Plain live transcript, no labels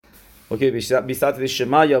اوکی بیست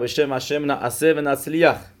شما یا بشه مشم نعسه و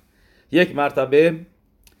نسلیخ. یک مرتبه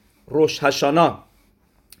روش هشانا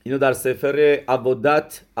اینو در سفر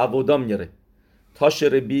عبودا میاره. تاش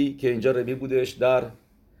ربی که اینجا ربی بودش در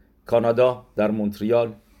کانادا در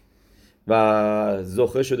مونتریال و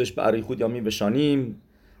زخه شدش به اریخود یا می بشانیم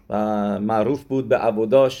و معروف بود به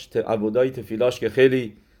عبودای تفیلاش که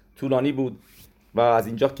خیلی طولانی بود و از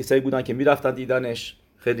اینجا کسایی بودن که میرفتن دیدنش.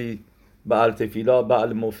 خیلی بعل تفیلا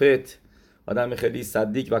بعل مفت، آدم خیلی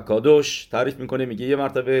صدیق و کادوش. تعریف میکنه میگه یه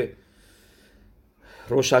مرتبه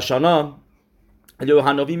روش هشانا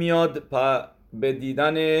یوحناوی میاد به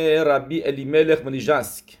دیدن ربی الیملخ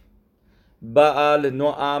ملیژنسک بعل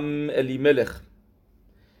نوام الیملخ،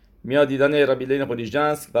 میاد دیدن ربی الیملخ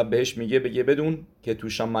ملیژنسک و بهش میگه بگه بدون که تو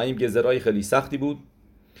شمعیم گزرای خیلی سختی بود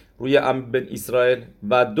روی بن اسرائیل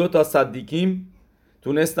و 2 صدیقیم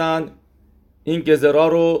تونستن این گزرا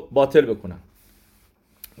رو باطل بکنن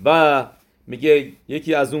و میگه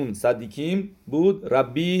یکی از اون صدیقیم بود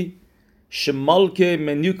ربی شمالک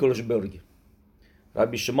منیکلشبرگ.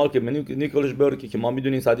 ربی شمالک منیکلشبرگ که ما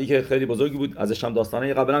میدونیم صدیق خیلی بزرگی بود، ازش هم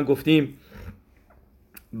داستانه قبلا گفتیم.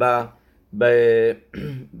 و به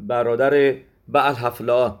برادر بعل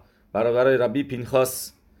حفلا، برادر ربی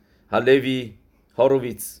پینخاس هلوی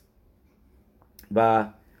هاروویتس و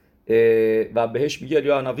بهش میگه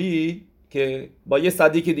یوحناوی که با یه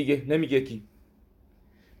صدیق دیگه، نمیگه کی.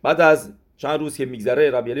 بعد از چند روز که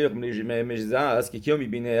میگذره ربی الیملخ ملیژنسک است که کیو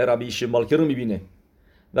میبینه؟ ربی شمالکه رو میبینه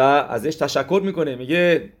و ازش تشکر میکنه،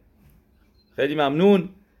 میگه خیلی ممنون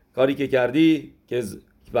کاری که کردی که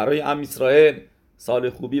برای ام اسرائیل سال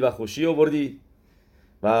خوبی و خوشی آوردی.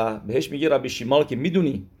 و بهش میگه ربی شمالکه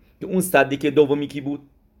میدونی که اون صدیق دومی کی بود؟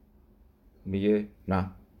 میگه نه.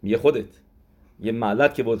 میگه خودت. یه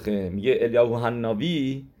ملت که بود. میگه الیاهو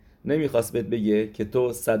حناوی نمیخواست بهت بگه که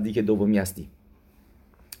تو صدیق دومی هستی.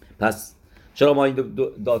 پس چرا ما این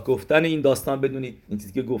گفتن این داستان بدونید این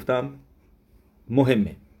چیزی که گفتم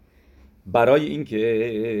مهمه، برای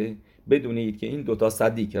اینکه بدونید که این 2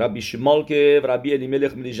 صدیق ربی شمالکه و ربی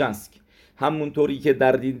الیملخ ملیژنسک همونطوری که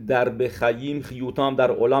در بخییم خیوتام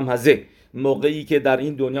در عالم هزه، موقعی که در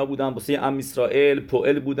این دنیا بودن واسه ام اسرائیل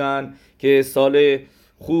پوئل بودن که سال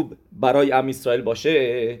خوب برای ام اسرائیل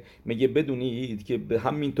باشه، میگه بدونید که به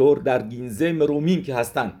همینطور در گینزه مرومیم که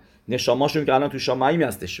هستن نشاماشون که الان تو شامعیم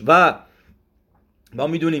هستش و ما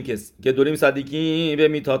میدونیم که دوریم صدیقین به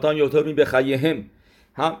میتاتان یوتر به خیهم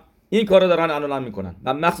هم این کارو دارن الان میکنن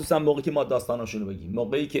و مخصوصا موقعی که ما داستاناشونو بگیم،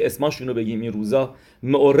 موقعی که اسماشونو بگیم، این روزا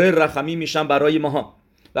معرر رحمی میشن برای ماها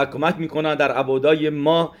و کمک میکنن در عبادای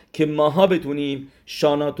ما که ماها بتونیم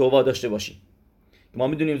شانا توبه داشته باشیم. ما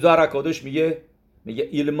میدونیم زهر کادوش میگه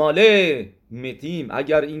ایلماله متیم،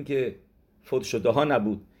 اگر این که فوت شده ها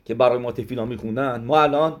نبود که برای ما تفیلا میخوندن ما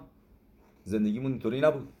الان زندگیمون اینطوری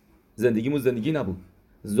نبود، زندگی نبود.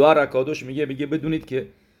 زهر کادوش میگه بدونید که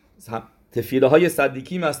تفیله های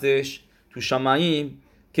صدیقیم هستش تو شمعیم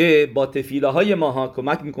که با تفیله های ماها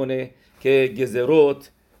کمک میکنه که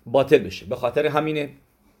گزروت باطل بشه. به خاطر همینه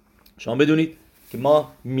شما بدونید که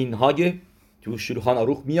ما مینهاگ تو شلوخان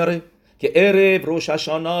عروخ میاره که عرب روش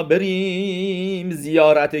هشانا بریم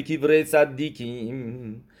زیارت کیور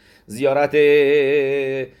صدیقیم، زیارت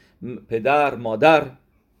پدر مادر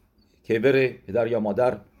کیور پدر یا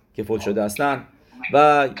مادر که فوت شده هستن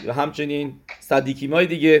و همچنین صدیقیمای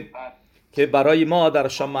دیگه که برای ما در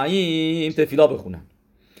شمعیم تفیلا بخونن.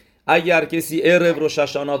 اگر کسی عرب روش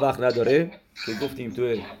هشانا وقت نداره که گفتیم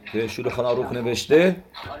تو شلوخان عروخ نوشته،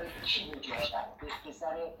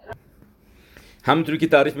 همونطوری که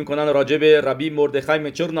تعریف میکنن راجع به ربی مردخای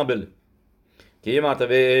مچرنابل که یه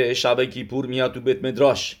مرتبه شب کیپور میاد تو بیت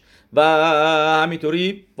مدراش و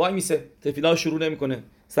همینطوری وای میسه، تفیلا شروع نمیکنه،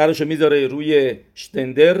 سرشو میذاره روی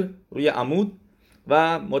شتندر، روی عمود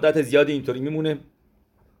و مدت زیادی اینطوری میمونه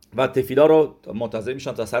و تفیلا رو منتظر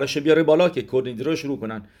میشن تا سرش بیاره بالا که کوردینی رو شروع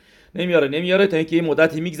کنن. نمیاره تا اینکه یه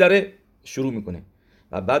مدتی میگذره شروع میکنه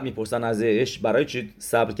و بعد میپرسن ازش برای چی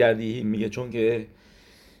صبر کردی؟ میگه چون که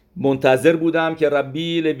منتظر بودم که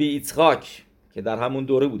ربی لبی ایتخاک که در همون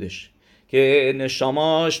دوره بودش که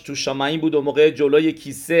نشاماش تو شمعین بود و موقع جلوی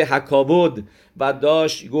کیسه حکاود و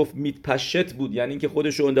داشت گفت میتپشت بود، یعنی که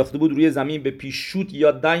خودش رو انداخته بود روی زمین به پیشوت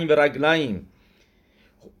یا دین و رگلین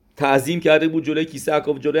تعظیم کرده بود جلوی کیسه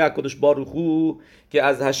حکاود، جلوی حکادش باروخو که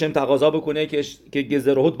از هشم تقاضا بکنه که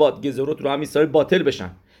گزروت رو هم اسرائیل باطل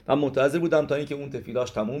بشن و منتظر بودم تا اینکه اون تفیلاش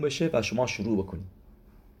تموم بشه و شما شروع بکنید.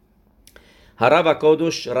 هر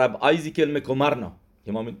وکادوش رب ایزیکل مکومرنا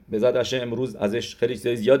که ما به ذات هشم امروز ازش خیلی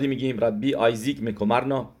زیادی میگیم، ربی ایزیک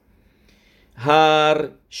مکومرنا. هر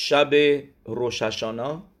شب روش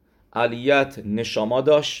هشانا علیت نشاما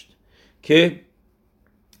داشت که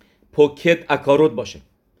پوکت اکاروت باشه،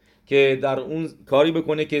 که در اون کاری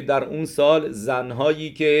بکنه که در اون سال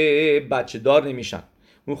زنهایی که بچه دار نمیشن،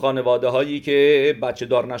 اون خانواده هایی که بچه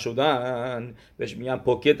دار نشدن بهش میگن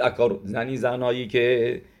پوکت اکاروت، زنهایی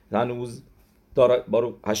که هنوز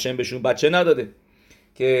بارو هشم بهشون بچه نداده،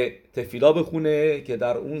 که تفیلا بخونه که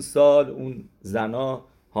در اون سال اون زنا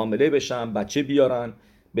حامله بشن، بچه بیارن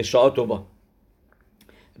به شاعتوبا.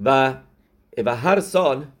 و هر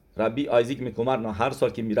سال ربی آیزیک میکمرنا هر سال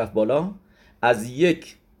که میرفت بالا از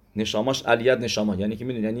یک نشاماش علیت نشاما، یعنی که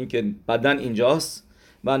میدونی یعنی که بدن اینجاست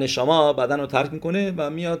و نشاما بدن رو ترک میکنه و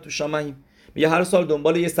میاد تو شامعیم. میگه هر سال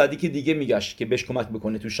دنبال یه صدیق دیگه میگشت که بهش کمک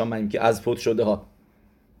بکنه تو شامعیم که از فوت شده ها،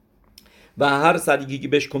 و هر صدیقی که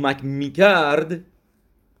بهش کمک میکرد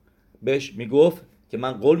بهش میگفت که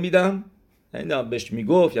من قول میدم، یعنی بهش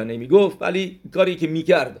میگفت یا نمیگفت، ولی کاری که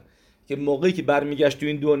میکرد که موقعی که برمیگشت تو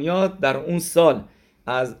این دنیا در اون سال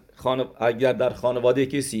از اگر در خانواده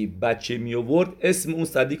کسی بچه می آورد اسم اون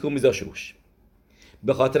صدیق رو میذاشت روش.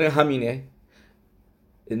 به خاطر همینه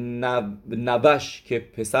نوش که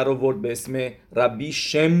پسر آورد به اسم ربی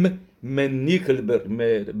شم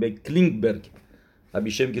کلینگبرگ،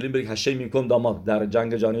 ربی شم کلینگبرگ هشم میکن داماد در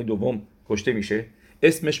جنگ جهانی دوم کشته میشه،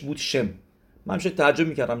 اسمش بود شم. من همیشه تعجب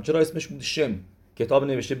میکردم چرا اسمش بود شم. کتاب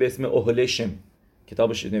نوشته به اسم اهله شم،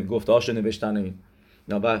 کتابش گفته‌هاش نوشتن این.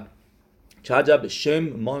 و چه عجب شم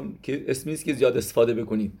ما که اسمی نیست که زیاد استفاده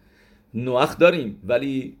بکنیم، نوح داریم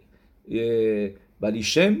ولی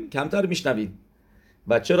شم کمتر میشنویم.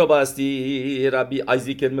 و چرا بایستی ربی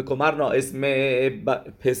آیزیک مکمرنا اسم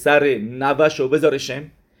پسر نوشو بذاره شم؟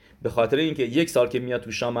 به خاطر اینکه یک سال که میاد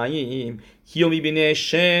تو شامعیم کیو میبینه؟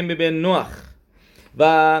 شم به نوح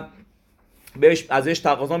و ازش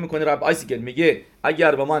تقاضا میکنه. رب آیزیک میگه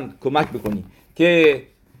اگر با من کمک بکنی که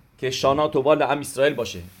هشانا توال ام اسرائیل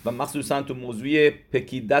باشه و مخصوصا تو موضوع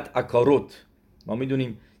پکیدت اکاروت. ما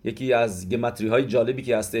میدونیم یکی از گمتری های جالبی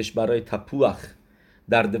که هستش برای تپوخ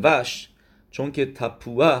در دوش، چون که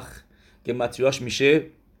تپوخ گمتریاش میشه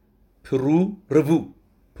پرو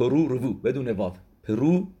روو بدون واو،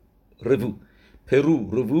 پرو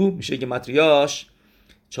روو میشه گمتریاش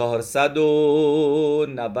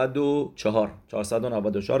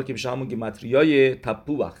 494 که میشه همون گمتریای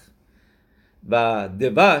تپوخ. و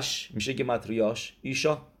دوش میشه که متریاش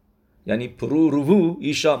ایشا، یعنی پرو روو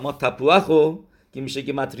ایشا. ما تپوخو که میشه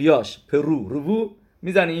که متریاش پرو روو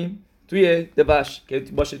میزنیم توی دوش که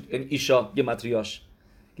باشه ایشا که متریاش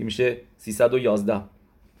که میشه 311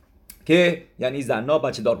 که یعنی زنها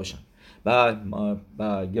بچه دار بشن. و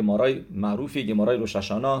گمارای معروفی گمارای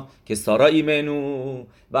هشانا که سارا ایمنو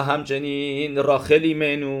و همچنین راخل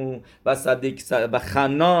ایمنو و صدیق و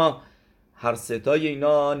خنا هر ستای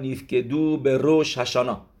اینا نیفکدو به روش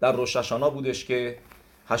هشانا، در روش هشانا بودش که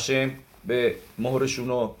هشم به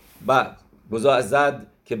مهرشونو و گذار زد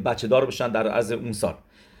که بچه دار بشن در عرض اون سال.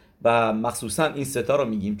 و مخصوصا این ستا رو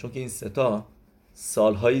میگیم چون که این ستا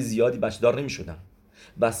سالهای زیادی بچه دار نمی شدن.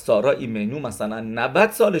 و سارا ایمنو مثلا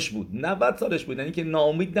 90 سالش بود، یعنی که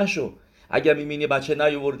ناامید نشو. اگر میبینی بچه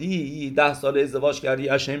نیاوردی 10 سال ازدواج کردی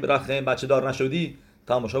هشم برخم بچه دار نشدی،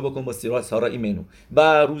 تماشا بکن با سارا ایمنو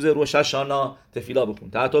و روز روش هشانا تفیلا بخون.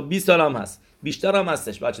 تا حتی 20 سال هم هست، بیشتر هم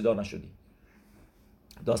هستش بچه دار نشدی.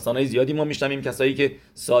 داستانای زیادی ما میشنویم کسایی که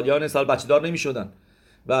سالیان سال بچه دار نمیشدن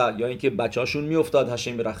و یا اینکه بچه‌هاشون میافتاد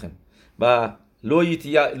هشم برخم و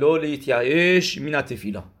لولیتیاش مینا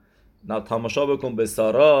تفیلا. تماشا بکن به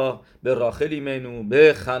سارا، به راخل ایمنو،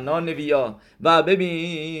 به خنا نویا و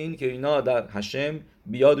ببین که اینا در هشم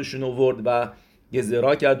بیادشون آورد و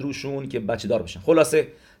گزرا کرد روشون که بچه دار بشن. خلاصه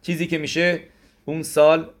چیزی که میشه اون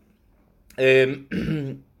سال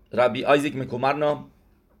ربی آیزیک مکمرنا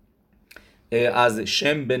از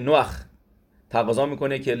شم به نوح تقاضا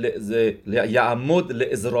میکنه که یعمد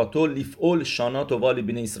لازراتو لیفعول شانا توال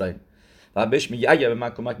بین اسرائیل و بهش میگه اگه به من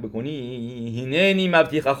کمک بکنی هیننی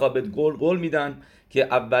مبتیخ خوابت قول میدن که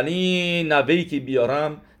اولین نوهی که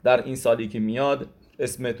بیارم در این سالی که میاد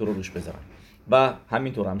اسم تو رو روش بذارم. و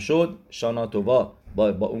همینطور هم شد. شانا تووا با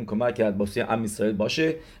اون کمک کرد با ام اسرائیل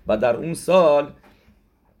باشه و در اون سال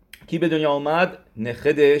کی به دنیا آمد؟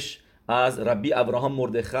 نخدش از ربی ابراهام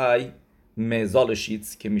مردخای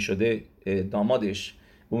مزالشیتس که میشده دامادش،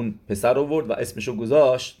 اون پسر آورد و اسمشو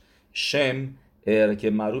گذاشت شم که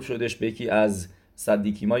معروف شدش به یکی از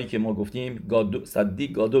صدیقیمایی که ما گفتیم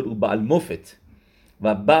صدیق گادول و بعل مفت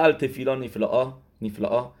و بعل تفیلا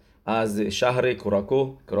نیفلاء از شهر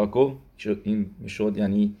کراکو این میشد،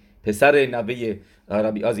 یعنی پسر نوه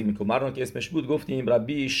ربی آزی میکمران که اسمش بود گفتیم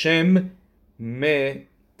ربی شم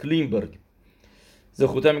کلینبرگ.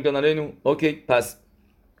 زخوته میگن علینو. اوکی، پس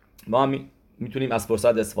ما هم میتونیم از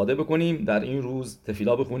فرصت استفاده بکنیم در این روز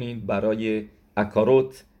تفیلا بخونیم برای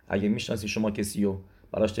اکاروت اگه میشناسی شما کسی رو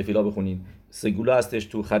براش تفیلا بخونید. سگولا هستش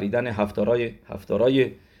تو خریدن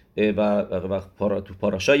هفتارای و تو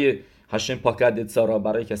پاراشای هشم پاکت سارا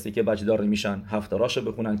برای کسی که بچه دار میشن هفتاراشو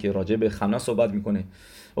بخونن که راجع به خنا صحبت میکنه.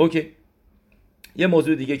 اوکی. یه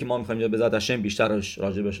موضوع دیگه که ما میخوایم به ذات هشم بیشتر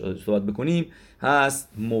راجع بهش صحبت بکنیم هست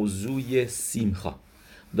موضوع سیمخا.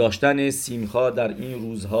 داشتن سیمخا در این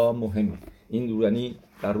روزها مهمه. این یعنی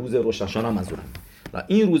در روز روش هشانا منظورم. و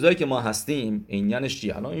این روزایی که ما هستیم اینیانش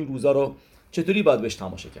چیه؟ الان این روزا رو چطوری باید بهش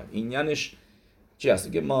تماشا کرد؟ اینیانش چی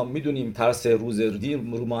هست که ما میدونیم ترس روز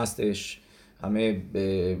دین رو ما هستش، همه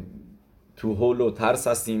تو هول و ترس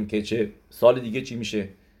هستیم که چه سال دیگه چی میشه.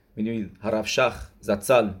 میدونید هرفشخ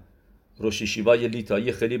زدسل روشیشیوای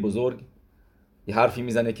لیتایی خیلی بزرگ یه حرفی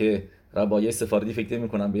میزنه که ربایه سفاردی فکر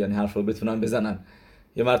میکنن به یعنی حرف رو بتونن بزنن.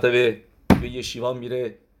 یه مرتبه به یه شیوا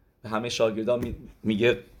میره به همه شاگردان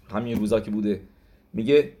میگه همین روزا که بوده،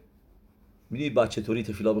 میگه میدونید باید چطوری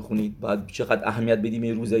تفیلا بخونید، باید چقدر اهمیت بدیم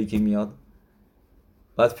این روزایی که میاد،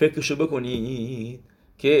 باید فکرشو بکنید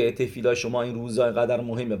که تفیلا شما این روزا اینقدر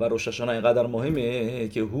مهمه و روش هاشانا اینقدر مهمه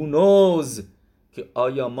که هو نوز که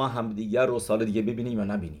آیا ما هم دیگر رو سال دیگه ببینیم یا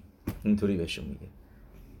نبینیم. اینطوری بهشون میگه.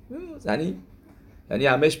 یعنی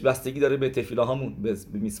همش بستگی داره به تفیلا هامون، به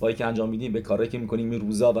میصوایی که انجام میدیم، به کارهایی که میکنیم این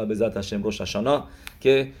روزا و به ذات هشم روش هشانا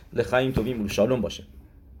که لخایم تویم شالوم باشه.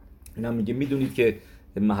 اینا میگه میدونید که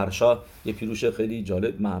مهرشا یه پیروش خیلی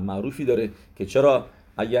جالب معروفی داره که چرا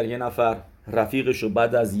اگر یه نفر رفیقشو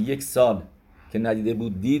بعد از 1 سال که ندیده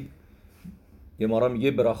بود دید، یه مارا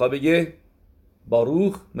میگه براخا بگه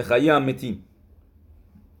باروخ مخیی امتیم.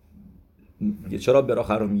 میگه چرا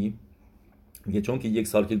براخا رو میگیم؟ میگه چون که 1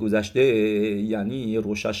 سال که گذشته یعنی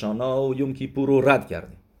روش هشانا و یوم کیپور رو رد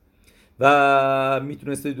کرده و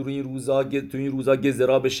میتونسته تو این روزا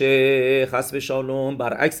گزرا بشه خسف شالوم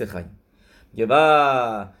برعکس خیم.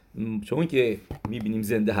 و چون که میبینیم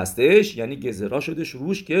زنده هستش یعنی گزرا شدش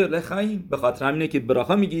روش که لخیم. به خاطر همینه که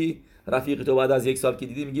براخا میگی رفیق تو بعد از 1 سال که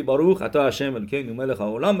دیدی میگی باروخ حتی هشم ملکه ملکا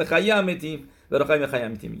اولام مخیمتیم براخا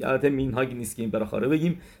مخیمتیم. البته اینهایی نیست که این براخا رو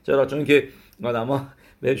بگیم، چرا؟ چون که آدما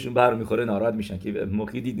بهشون برمیخوره ناراحت میشن که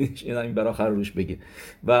موقعی دیدینش این براخا رو روش بگه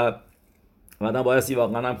و آدم بایستی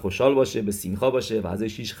واقعا هم خوشحال باشه، به سیمخا باشه و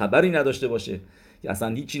ازش هیچ خبری نداشته باشه که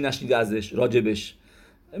اصلا هیچی نشنیده ازش راجبش.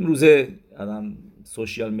 امروزه آدم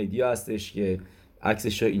سوشیال مدیا هستش که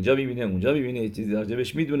عکسش رو اینجا میبینه اونجا میبینه چیزی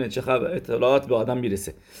راجبش میدونه، چه خبر، اطلاعات به آدم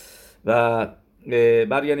میرسه. و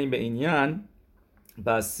برگردیم به اینیان.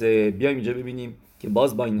 بس بیایم اینجا ببینیم که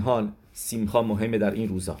باز با این حال سیمخا مهمه در این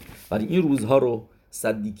روزها. ولی این روزها رو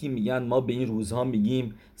صدیکی میگن ما به این روزها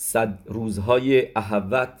میگیم روزهای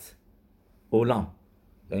اهوت اولام،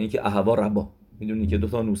 یعنی که اهوا ربا. میدونی که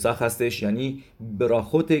 2 نسخ هستش، یعنی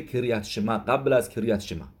براخوت کریت شما قبل از کریت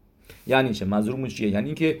شما. یعنی چه؟ منظورمون چیه؟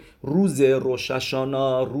 یعنی که روز روش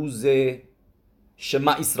هشانا روز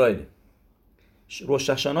شما اسرائیل. روش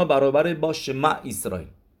هشانا برابر با شما اسرائیل.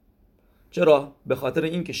 چرا؟ به خاطر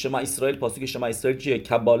این که شما اسرائیل، پاسوک شما اسرائیل چیه؟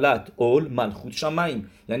 کبالت اول ملخوت شمایم،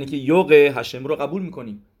 یعنی که یوغ هشم رو قبول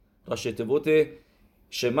میکنیم. راشتوت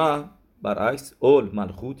شما برعکس اول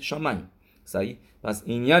ملخوت شمایم. صحیح؟ پس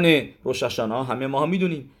این یعنی روش هشانا همه ما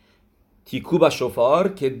میدونیم تیکو با شofar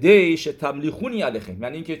که دیش تملیخونی علیکم،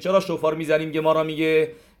 یعنی اینکه چرا شofar میزنیم که ما را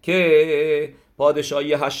میگه که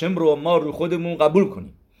پادشاهی هشم رو ما رو خودمون قبول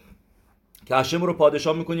کنیم، که هشم رو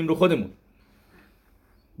پادشاه میکنیم رو خودمون.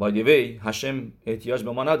 باید وی هشم احتیاج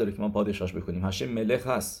به ما نداره که ما پادشاهش بکنیم. هشم ملک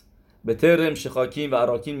هست. به ترم شخاکیم و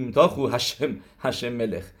عراکیم میمتاخو هشم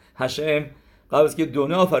ملک. هشم قبل از که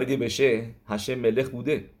دنیا آفریده بشه هشم ملک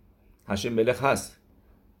بوده، هشم ملک هست.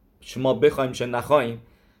 شما بخوایم چه نخوایم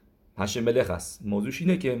هشم ملک هست. موضوعش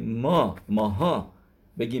اینه که ماها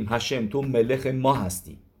بگیم هشم تو ملک ما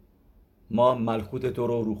هستی، ما ملکوت تو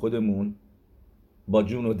رو خودمون با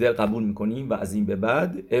جون و دل قبول میکنیم و از این به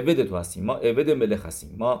بعد عبد تو هستیم. ما عبد ملک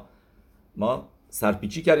هستیم. ما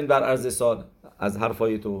سرپیچی کردیم بر عرض سال از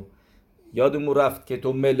حرفای تو، یادمون رفت که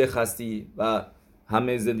تو ملک هستی و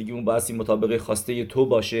همه زندگیمون بایستی مطابق خواسته تو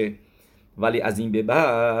باشه، ولی از این به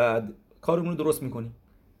بعد کارمون رو درست میکنیم.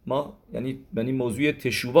 ما یعنی موضوع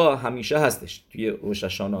تشووا همیشه هستش توی روش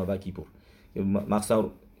هشانا و کیپور،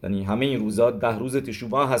 مخصوصا یعنی همه این روزا 10 روز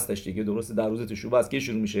تشووا هستش دیگه. درسته 10 روز تشووا از کی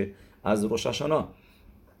شروع میشه؟ از روش هشانا.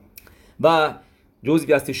 و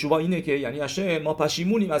جزئی از تشووا اینه که یعنی هشم ما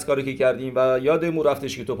پشیمونیم از کاری که کردیم و یادمون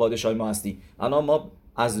رفتش که تو پادشاه ما هستی. الان ما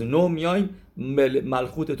از نو میایم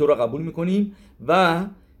ملکوت تو رو قبول میکنیم و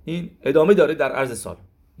این ادامه داره در عرض سال.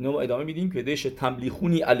 نو ادامه میدیم که دیش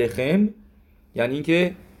تملیخونی علیکم، یعنی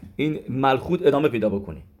اینکه این ملکوت ادامه پیدا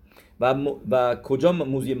بکنه. و کجا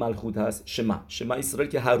موضوع ملکوت هست؟ شما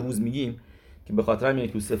اسرائیل که هر روز میگیم که به خاطر همین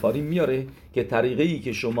تو سفاریم میاره که طریقه‌ای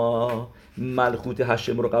که شما ملکوت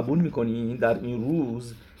هشم رو قبول میکنین در این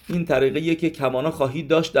روز، این طریقه‌ایه که کمانا خواهید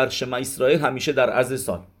داشت در شما اسرائیل همیشه در عرض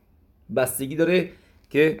سال. بستگی داره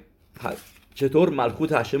که چطور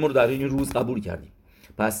ملکوت هشم رو در این روز قبول کردیم.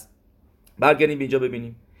 پس برگردیم به اینجا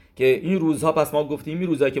ببینیم که این روزها، پس ما گفتیم این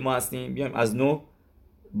روزهایی که ما هستیم، بیایم از نو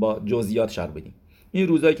با جزئیات شرح بدیم. این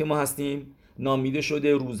روزهایی که ما هستیم نامیده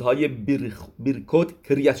شده روزهای برکوت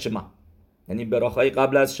کریت شما، یعنی براخای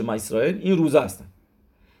قبل از شما اسرائیل این روزها هستن.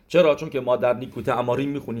 چرا؟ چون که ما در نیکوت اماریم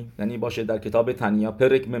میخونیم، یعنی باشه در کتاب تنیا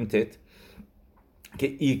پرک ممتت،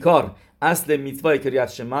 که ایکار اصل میتوای کریت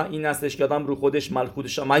شما این اصلش که آدم رو خودش ملکوت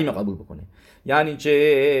شماییم قبول بکنه. یعنی چه؟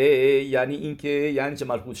 یعنی چه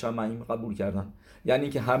ملکوت شماییم قبول کردن؟ یعنی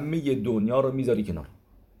که همه دنیا رو میذاری کنار.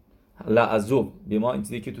 لعزو به ما این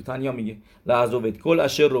چیزی که تو تنیا میگه لعزو کل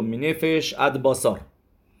اشر رو مینفش اد باسار،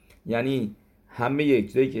 یعنی همه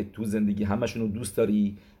چیزی که تو زندگی همشون رو دوست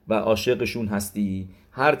داری و عاشقشون هستی،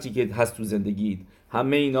 هر چی که هست تو زندگیت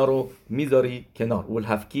همه اینا رو میذاری کنار. اول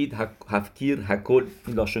هفکیر هکل،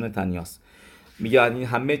 این لاشون تنیاست، میگه یعنی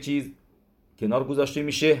همه چیز کنار گذاشته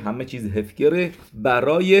میشه، همه چیز هفکره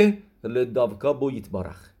برای لداوکا بویت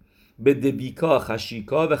بارخ به دبیکا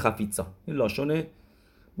خشیکا و خفیتسا، این لاشون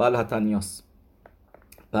تنیاست.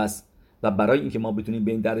 پس و برای اینکه ما بتونیم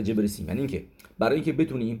به این درجه برسیم، یعنی اینکه برای اینکه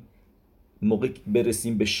بتونیم موقع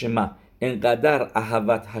برسیم به شما انقدر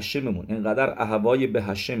اهوت هشممون، انقدر اهوای به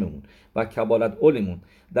هشممون و کبالت اولمون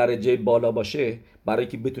درجه بالا باشه، برای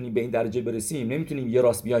که بتونیم به این درجه برسیم نمیتونیم یه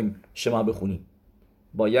راست بیایم شما بخونیم،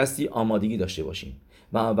 بایستی آمادگی داشته باشیم.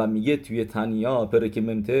 و میگه توی تنیا پرک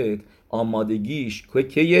ممتد آمادگیش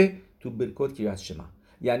که تو برکوت کریت شما،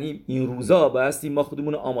 یعنی این روزا بایستی ما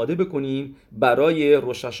خودمون رو آماده بکنیم برای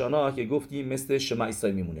روش هشانا که گفتیم مثل شما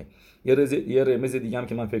اسرائیل میمونه. یه رمز دیگه هم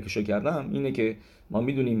که من فکرشو کردم اینه که ما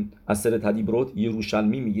میدونیم اثر تدیبروت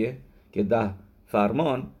یروشلمی میگه که 10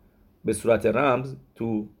 فرمان به صورت رمز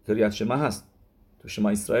تو کریت شما هست، تو شما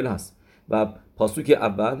اسرائیل هست، و پاسوک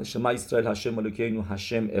اول شما اسرائیل هشم ملوکینو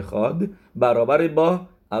هشم اخاد برابر با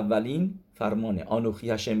اولین فرمانه آنوخی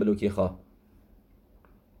هشم ملوکیخا،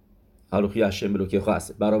 آنوخی هشم ملوکیخا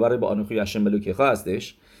هست، برابر با آنوخی هشم ملوکیخا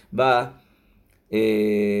هستش. و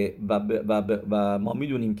ما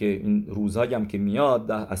میدونیم که این روزهایی هم که میاد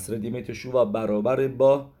در عصر دیمت شووا برابر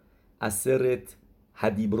با عصرت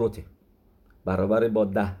هدیبروته، برابر با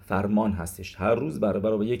 10 فرمان هستش، هر روز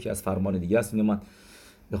برابر با یکی از فرمان دیگه است. اینو من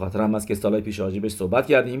به خاطر هم از که سالهای پیش راجعش صحبت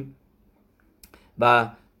کردیم. و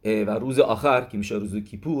روز آخر که میشه روز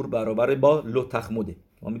کیپور برابر با لو تخمده.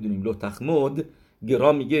 ما میدونیم لو تخمد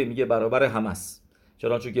گرا میگه برابر همس،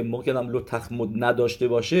 چرا؟ چون که موقع هم لو تخمد نداشته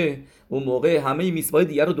باشه اون موقع همه میثوات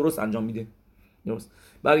دیگر رو درست انجام میده. درست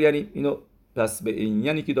برگردیم اینو پس به این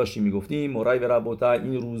یعنی که داشتیم میگفتیم مرای و ربوتا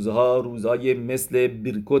این روزهای مثل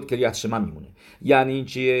برکوت کریت شما میمونه. یعنی این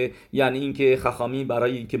چیه؟ یعنی اینکه خخامی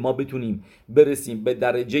برای اینکه ما بتونیم برسیم به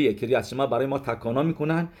درجه کریت شما برای ما تکانا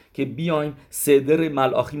میکنن که بیایم صدر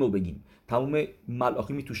ملاخیم رو بگیم. تمام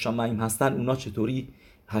ملاخیمی تو شمایم هستن اونا چطوری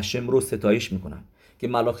هشم رو ستایش میکنن، که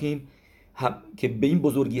ملاخیم که به این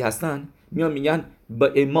بزرگی هستن میان میگن با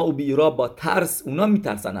اما و بیرا، با ترس اونا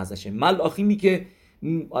میترسن ازش. ملاخیمی که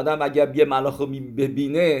آدم اگر یه ملاخو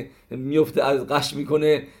ببینه میفته از قش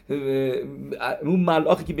میکنه، اون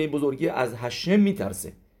ملاخی که به این بزرگی از هشم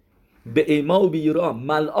میترسه، به ایما و بیرا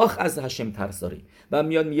ملاخ از هشم ترس داره و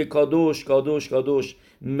میاد میگه کادوش کادوش کادوش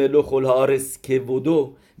ملوخ الهارس که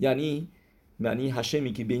ودو، یعنی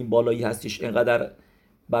هشمی که به این بالایی هستش انقدر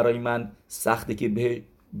برای من سخته که به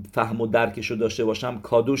فهم و درکشو داشته باشم،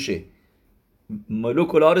 کادوشه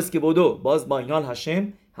ملوک الهارس که ودو. باز با این حال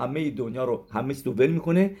هشم همه دنیا رو همه چیز رو ول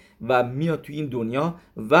میکنه و میاد تو این دنیا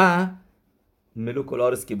و ملوک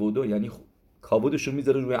الهارس که ودو، یعنی کابودشو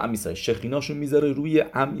میذاره روی ام اسرائیل، شخیناشو میذاره روی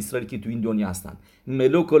ام اسرائیل که تو این دنیا هستن.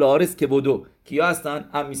 ملوک الهارس که ودو کیا هستن؟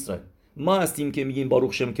 ام اسرائیل. ما هستیم که میگیم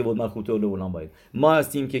باروخ شم که بود ملکوت اولان باید، ما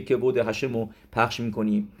هستیم که کبود هشم رو پخش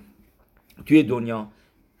میکنیم توی دنیا،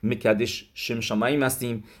 مکدش شم شماییم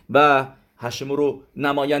هستیم و هشم رو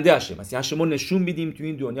نماینده هشم هستیم، هشم رو نشون میدیم توی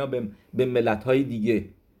این دنیا به ملت‌های دیگه،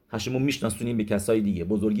 هشم رو میشناسونیم به کسای دیگه،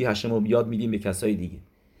 بزرگی هشم رو یاد میدیم به کسای دیگه.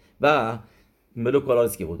 و ملوک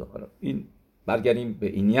الهارس که بود. این برگردیم به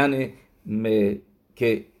این یعنی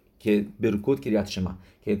که برکوت کریت شما،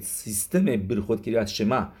 که سیستم برکوت کریت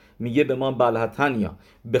شما میگه به ما بلحتنیا،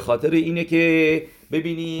 به خاطر اینه که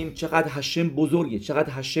ببینیم چقدر هشم بزرگه، چقدر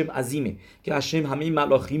هشم عظیمه، که هشم همه این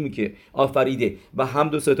ملاخیمی که آفریده و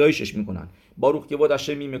حمد و ستایشش میکنن. باروخ که بود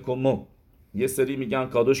هشم میمکمو، یه سری میگن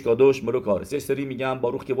کادوش کادوش ملوک الهارس، یه سری میگن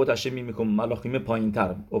باروخ که بود هشم میمکم ملاخیم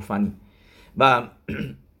پایینتر اوفنی. و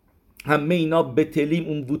همه اینا بتلیم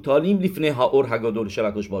اون ووتالیم لیفنه ها اور هگادول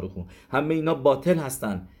شبکش باروخون، همه اینا باطل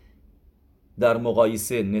هستن در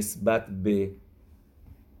مقایسه نسبت به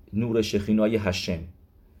نور شخینای هشم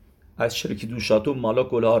از شرکی دوشاتو مالا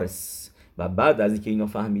کلارس. و بعد از اینکه اینا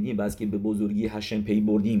فهمیدیم، بعد از که به بزرگی هشم پی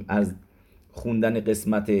بردیم از خوندن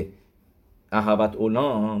قسمت احوت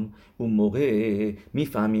اولام، اون موقع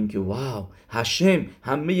میفهمیم که واو، هشم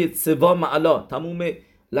همه سوا معلا، تموم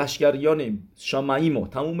لشکریان شامعیمو،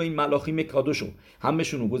 تموم این ملاخیم کادوشو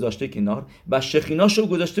همشونو گذاشته کنار و شخیناشو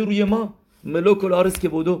گذاشته روی ما، ملوک الارس که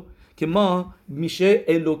بودو، که ما میشه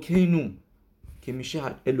الوکینو، که میشه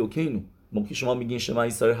الوکینو. موقعی شما میگین شما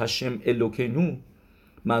اسرائیل هشم الوکینو،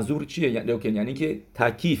 منظور چیه؟ یعنی که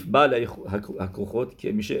تکیف بله حکو خود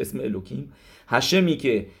که میشه اسم الوکیم، هشمی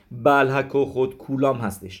که بل حکو خود کولام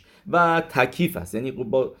هستش و تکیف هست، یعنی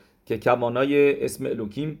با که کمانای اسم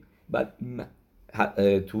الوکیم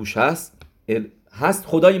توش هست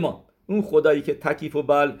خدای ما، اون خدایی که تکیف و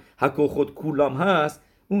بل حکو خود کولام هست،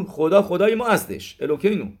 اون خدای ما هستش،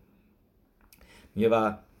 الوکینو. میگه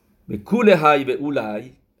و به کول های به اولای،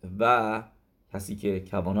 و کسی که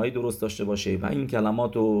کوانایی درست داشته باشه و این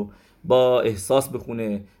کلمات رو با احساس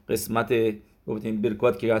بخونه، قسمت گفتیم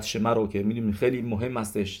برکوات که یاد شما رو که میدونیم خیلی مهم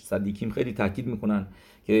هستش، صدیقیم خیلی تاکید میکنن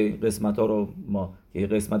که قسمت ها رو ما که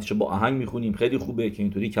قسمتش رو با آهنگ میخونیم خیلی خوبه که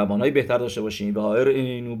اینطوری کوانایی بهتر داشته باشیم. و هایر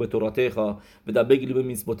اینو به توراتیخا و در بگیری به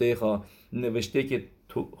میصووتیخا نوشته که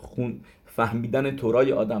فهمیدن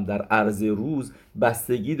تورای آدم در عرض روز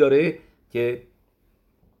بستگی داره که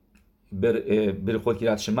برخواد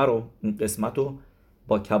که شما رو این قسمت رو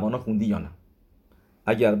با کوانا خوندی یا نه.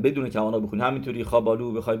 اگر بدون کوانا بخونی همینطوری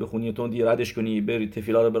خوابالو بخوای بخونی تندی ردش کنی بری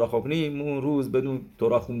تفیلا رو برا کنی، اون روز بدون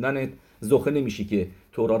تورا خوندن زخه نمیشی که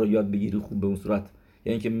تورا رو یاد بگیری خوب به اون صورت،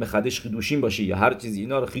 یعنی که مخدش خیدوشیم باشی یا هر چیزی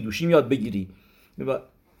اینا رو خیدوشیم یاد بگیری. و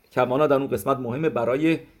کوانا در اون قسمت مهمه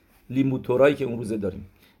برای لیمود تورایی که اون روزه داریم.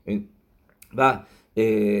 و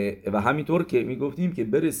همینطور که میگفتیم که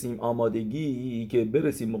برسیم آمادگی، که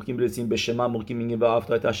برسیم موقعی برسیم به شما، موقعی میگیم و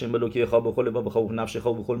افتای تشم بلوکی خواب بخول و بخواب نفش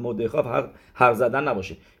خواب بخول مود خواب، هر زدن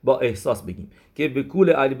نباشه، با احساس بگیم که به کول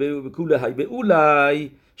علی به کول های به اولای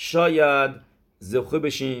شاید زخه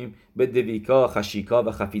بشیم به دویکا خشیکا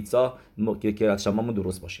و خفیتسا که از شمامون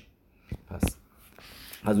درست باشه. پس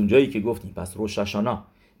از اونجایی که گفتیم پس روش هشانا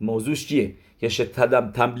موضوعش چیه؟ که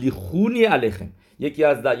شتدم تملیخونی علیکم. یکی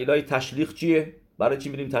از دلایل تشلیخ چیه؟ برای چی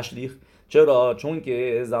میریم تشلیخ؟ چرا؟ چون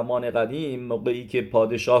که زمان قدیم موقعی که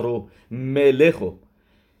پادشاه رو ملک و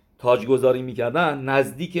تاجگذاری میکردن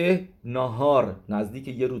نزدیک نهار، نزدیک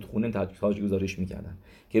یه رودخونه تاجگذاریش میکردن،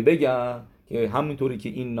 که بگن که همونطوری که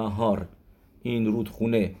این نهار، این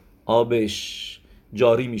رودخونه آبش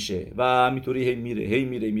جاری میشه و همینطوری هی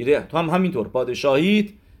میره تو هم همینطور پادشاهیت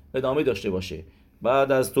ادامه داشته باشه،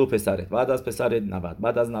 بعد از تو پسرت، بعد از پسرت 90،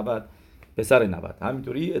 بعد از 90 پسر 90،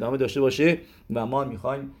 همینطوری ادامه داشته باشه. و ما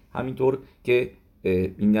میخوایم همینطور که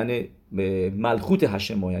این یعنی ملخوت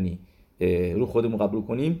هشم، یعنی رو خودمون قبول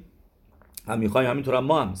کنیم، هم میخوایم همینطور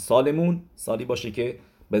ما هم سالمون سالی باشه که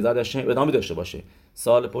به زاد هشم ادامه داشته باشه،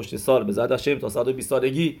 سال پشت سال به زاد هشم تا 120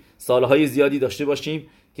 سالگی سالهای زیادی داشته باشیم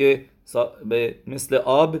که به مثل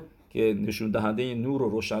آب که نشون دهنده نور و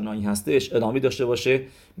روشنایی هستش ادامه داشته باشه.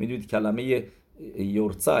 میدونید کلمه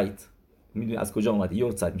یورتسایت میدونید از کجا اومده؟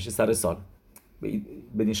 یورتسایت میشه سر سال،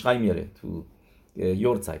 به نیشخای میاره تو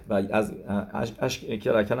یورتسایت و از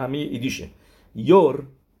کلمه ایدیشه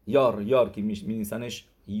یار که می‌نویسنش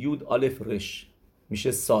یود الف رش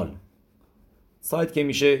میشه سال، سایت که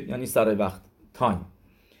میشه یعنی سر وقت، تایم.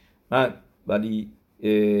 ولی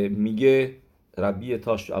میگه ربی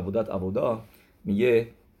تاش عبودت میگه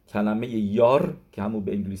کلمه یار که همون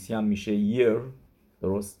به انگلیسی هم میشه year،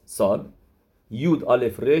 درست، سال، یود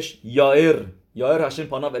الف رش یائر هشم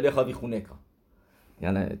پانا ولی خواهی خونه که،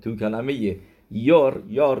 یعنی تو کلمه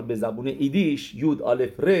یار به زبون ایدیش یود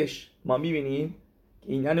الف رش ما میبینیم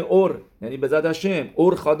این یعنی اور، یعنی به زد هشم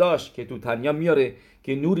اور خداش که تو تنیا میاره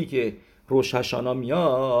که نوری که روش هشانا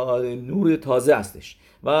میاد نور تازه هستش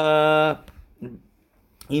و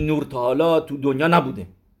این نور تا حالا تو دنیا نبوده.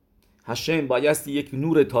 هشم بایستی یک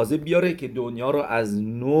نور تازه بیاره که دنیا رو از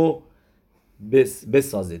نو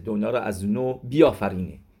بسازه، دنیا رو از نو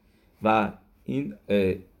بیافرینه و این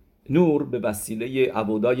نور به وسیله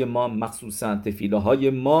عبودای ما مخصوصا تفیله های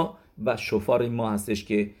ما و شفار ما هستش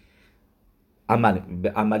که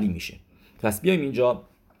به عملی میشه. پس بیایم اینجا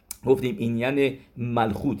گفتیم این یعنی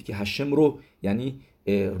ملخوت که هشم رو یعنی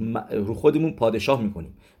رو خودمون پادشاه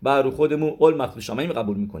میکنیم و رو خودمون قول مخصوص شمایی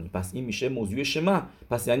قبول میکنیم. پس این میشه موضوع شما.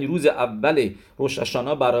 پس یعنی روز اول روش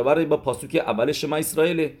هشانا برابر با پاسوک اول شما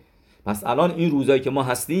اسرائیل. پس الان این روزایی که ما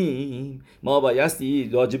هستیم ما بایستی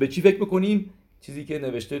راجع به چی فکر بکنیم؟ چیزی که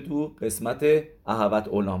نوشته تو قسمت اهوت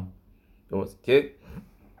اولام درست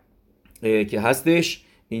که هستش،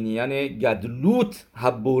 این یعنی گدلوت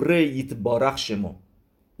حبوره یتبارخ شما.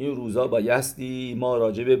 این روزا بایستی ما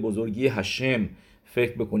راجع به بزرگی هشم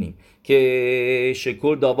فکر بکنیم که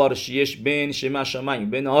شکر داوار شیش بین شما شمایی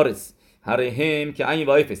بین آرس هرهم که این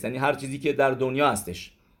وایفست، یعنی هر چیزی که در دنیا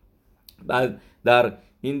هستش، در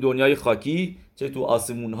این دنیای خاکی، چه تو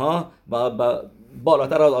آسمون ها و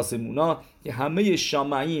بالاتر از آسمون ها، که همه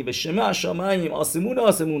شمایی و شما شمایی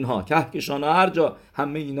آسمون ها کهکشان ها هر جا،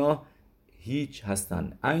 همه اینا هیچ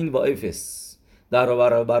هستن، این وایفست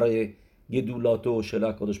در برای گدولات و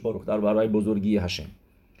شلک کدش باروخ، در برای بزرگی هشم.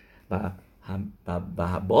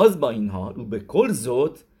 و باز با اینها رو به کل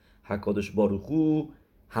زود حکادش باروخو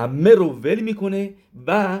همه رو ول میکنه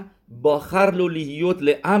و با خرل و لیهیوت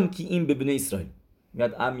لعم که این ببینه اسرائیل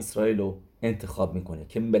میاد ام اسرائیل رو انتخاب میکنه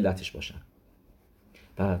که ملتش باشن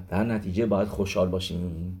و در نتیجه باید خوشحال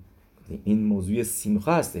باشیم. این موضوع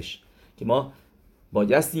سیمخا هستش که ما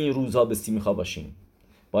بایستی این روزها به سیمخا باشیم،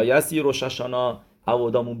 بایستی روش هشانا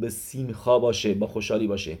عوادامون به سیمخا باشه، با خوشحالی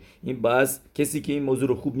باشه. این باز کسی که این موضوع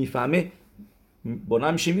رو خوب میفهمه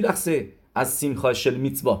بنا میشه میرقصه از سیمخا شل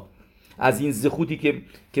میtzва، از این زخوتی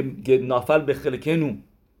که نافل به خلکنو،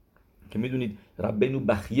 که میدونید ربینو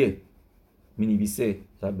بخیه مینویسه،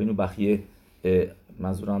 ربینو بخیه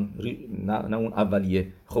منظورم نه اون اولیه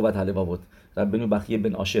خوبت حلوابوت، ربینو بخیه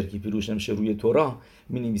بن آشر که پیروش نمیشه روی تورا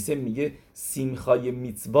مینویسه، میگه سیمخای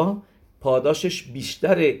میtzva پاداشش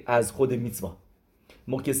بیشتره از خود میtzva.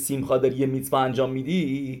 موقع سیمخا داری یه میtzva انجام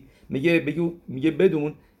میدی، میگه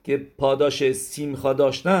بدون که پاداش سیمخا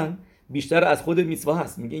داشتن بیشتر از خود میtzva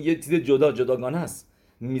هست. میگه یه چیز جداگانه هست،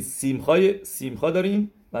 سیمخا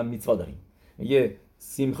داریم و میtzva داریم. میگه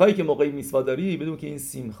سیمخایی که موقعی میtzva داری بدون که این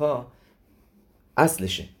سیمخا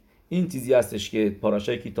اصلشه این چیزی هستش که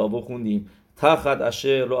پاراشای کتابو خوندیم، تخت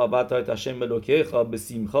اشر رو عبادت هشم ملکه به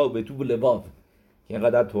سیمخا و به تو لباو، که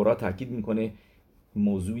اینقدر تورا تاکید میکنه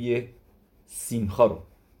موضوع سیمخا رو،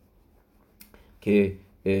 که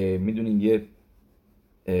میدونیم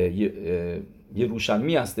یه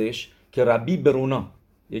روشنمی هستش که ربی پروانا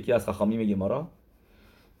یکی از خاخامیم گمارا،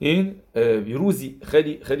 این روزی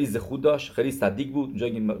خیلی زخود داشت، خیلی صدیق بود.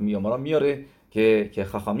 اونجا میامارا میاره که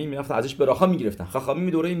خاخامی میرفتن ازش براخا میگرفتن،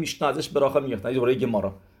 خاخامی دوره میشنا ازش براخا میگرفتن، دوره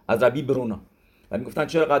گمارا از ربی پروانا، و میگفتن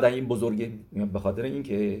چرا قدر این بزرگه؟ به خاطر این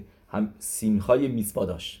که هم سیمخای میtzva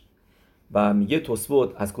داشت. و میگه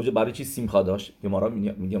توسفوت از کجا برای چی سیمخا داشت؟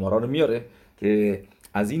 گمارا رو میاره که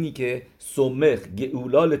از اینی که سمخ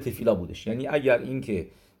گئولال تفیلا بودش، یعنی اگر این که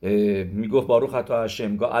میگفت باروخ اتا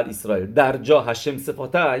هشم گال اسرائیل در جا هشم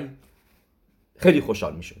صفاتای خیلی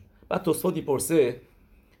خوشحال میشد. بعد توسفوت میپرسه،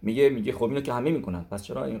 میگه خب اینو که همه میکنن، پس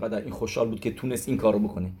چرا اینقدر این خوشحال بود که تونست این کارو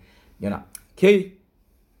بکنه؟ یا نه کی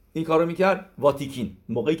این کارو میکرد؟ واتیکین،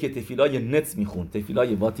 موقعی که تفیلای نت میخون،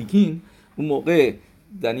 تفیلای واتیکین، اون موقع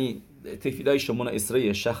یعنی تفیلای شمون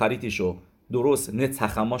اسرائیل شخریتشو درست نت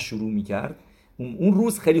حخما شروع میکرد، اون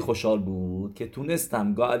روز خیلی خوشحال بود که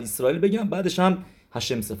تونستم گال اسرائیل بگم، بعدش هم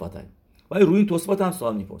هشم صفاتای. ولی روی این توسفات هم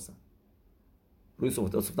سوال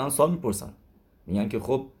میپرسن، میگن که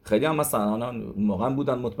خب خیلی هم مثلا اون موقع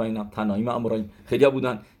بودن مطمئنم تنایم امرای خیلی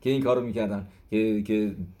بودن که این کارو میکردن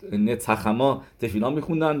که نت حخما تفیلا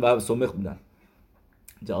میخوندن و سمخ بودن.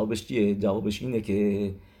 جوابش چیه؟ جوابش اینه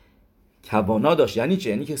که کوانا داشت. یعنی چه؟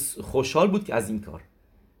 یعنی که خوشحال بود که از این کار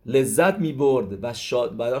لذت میبرد و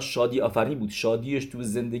برای شادی آفرین بود. شادیش تو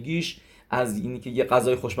زندگیش از اینی که یه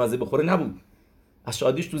غذای خوشمزه بخوره نبود، از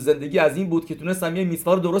شادیش تو زندگی از این بود که تونستم یه میtzva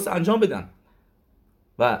رو درست انجام بدن.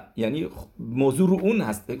 و یعنی موضوع رو اون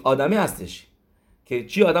هست، آدمی هستش که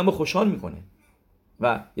چی آدم رو خوشحال میکنه.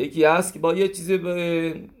 و یکی هست که با یه چیزی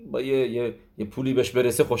با یه پولی بهش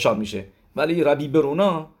برسه خوشحال میشه، ولی ربی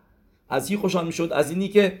پروانا از این خوشحال میشد، از اینی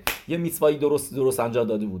که یه میtzvایی درست انجام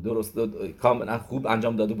داده بود، درست کاملا خوب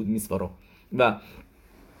انجام داده بود میtzva رو. و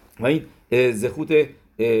این زخوت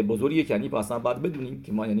بزرگیه که یعنی اصلا باید بدونیم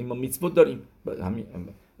که ما یعنی ما میtzvot داریم، همین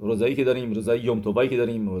روزایی که داریم، روزای یوم توبایی که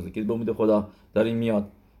داریم، روزایی که به امید خدا داریم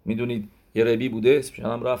میاد. میدونید یه ربی بوده اسمش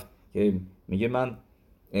رفت که میگه من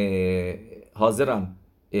حاضرم،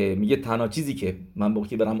 میگه تنها چیزی که من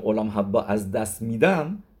موقعی برم اولام حبا از دست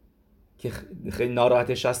میدم که خیلی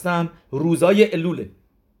ناراحتش هستم روزای الوله.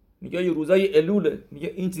 میگه یه روزای الوله،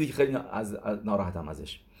 میگه این چیزی که خیلی از ناراحتم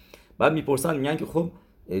ازش. بعد میپرسن میگن که خب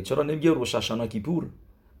چرا نمیگه روش هشانا کیپور؟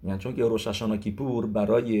 میگن چون که روش هشانا کیپور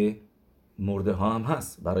برای مرده ها هم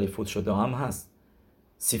هست، برای فوت شده هم هست.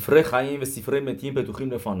 سفره خایم و سفره متیم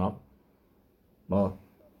پتوخیم لفانا، ما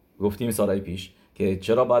گفتیم سالهای پیش که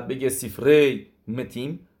چرا باید بگه سفره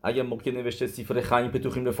متیم، اگه موقع نوشته سفر خیم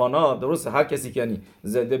پتوخیم رفانا، درست هر کسی که یعنی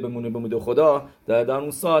زنده بمونه خدا در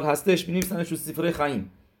اون سال هستش می‌نویسنش رو سفر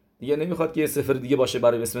خیم. دیگه نمیخواد که یه سفر دیگه باشه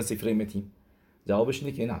برای اسم سفر متیم. جوابش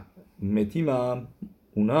اینه که نه، متیم هم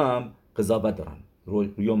اونا هم قضاوت دارن،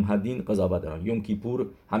 یوم هدین قضاوت دارن، یوم کیپور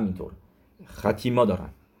همینطور ختیما دارن.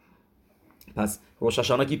 پس روش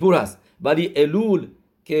هشانا کیپور هست، ولی الول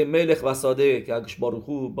که ملک و ساده که اگش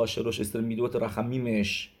باروخو باشه روش استر میدوت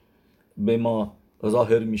رحمیمش به ما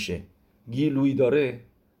ظاهر میشه گیلوی داره،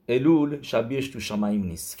 الول شبیهش تو شمعیم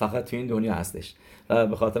نیست، فقط تو این دنیا هستش.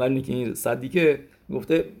 به خاطر اینه که این صدیقه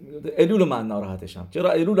گفته الول من ناراحتشم،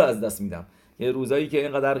 چرا الول از دست میدم؟ یه روزایی که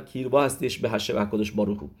اینقدر کیربا هستش به هشه و کدش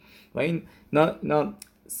باروخو و این نه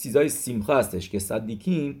چیزای سیمخا هستش که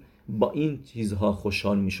صدیقین با این چیزها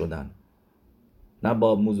خوشحال میشدن، نه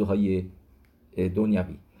با موضوعهای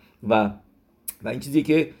دنیوی. و این چیزی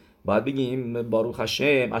که باید بگیم باروخ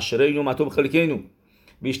هشم اشرینو متوب خلکینو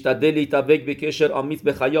بیشتر دلی تابک بکشر آمیت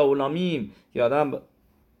به خیا اولامیم که آدم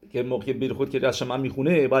که موقع بیرخود که هشم هم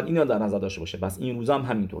میخونه باید اینا در نظر داشته باشه. بس این روزا هم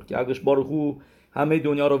همینطور که اگرش باروخو همه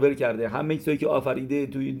دنیا رو ول کرده، همه چیزایی که آفریده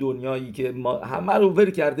توی دنیایی که ما همه رو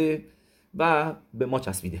ول کرده و به ما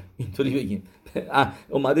چسبیده، اینطوری بگیم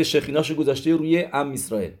اومده شخیناشو گذاشته روی ام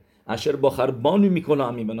اسرائیل اشر با خربانی میکنه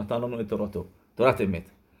امی به نتانانو اتراتو دورت مت.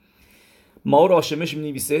 ما رو آشمش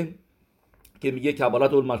می‌نویسه که میگه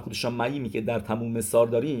کبالت اول ملکوت شمعیمی که در تموم سال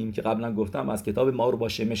داریم که قبلا گفتم از کتاب ما رو با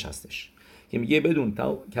شمش هستش که میگه بدون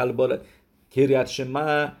کلبالت کریات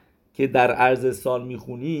شمع که در عرض سال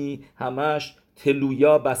میخونی همش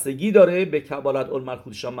تلویا بستگی داره به کبالت اول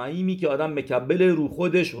ملکوت شمعیمی که آدم مکبل رو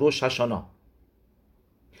خودش روش هشانا.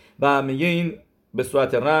 و میگه این به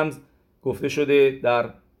صورت رمز گفته شده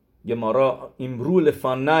در گمارا امرو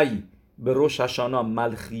لفانای به روش هشانا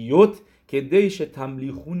ملخیوت که دیش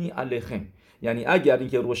تملیخونی علیخم، یعنی اگر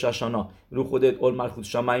اینکه روش هشانا رو خودت اول ملکوت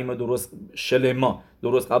شمعیم درست شلما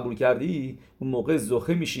درست قبول کردی، اون موقع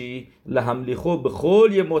زخه میشی لحملیخو به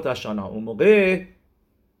خول متشانا، اون موقع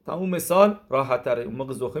تموم سال راحت تره، اون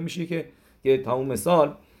موقع زخه میشی که تموم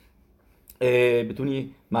سال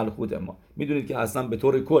بتونی ملکوت. ما میدونید که اصلا به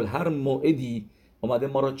طور کل هر موعدی اومده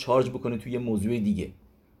ما رو چارج بکنه توی موضوع دیگه،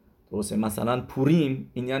 درسته؟ مثلا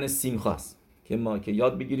پوریم این یعنی سیمخا است که ما که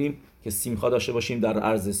یاد بگیریم که سیمخا داشته باشیم در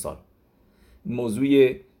عرض سال.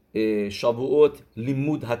 موضوع شابوت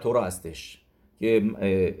لیمود هتورا هستش که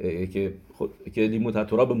لیمود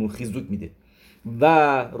هتورا به ما خیزوک میده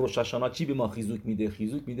و روش هشانا چی به ما خیزوک میده؟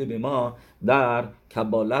 خیزوک میده به ما در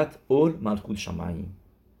کبالت اول ملکوت شمعیم.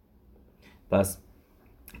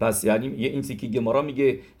 پس یعنی یه این چیزی که گمارا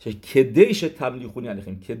میگه کدیش تبلیغونی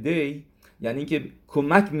علیهم، کدی یعنی اینکه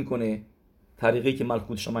کمک میکنه طریقی که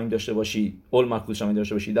ملکوت شمعیم داشته باشی، اول ملکوت شمعیم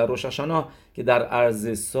داشته باشی در روش هشانا که در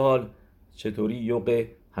عرض سال چطوری یوق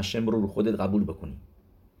هشم رو خودت قبول بکنی.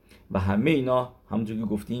 و همه اینا همونجوری که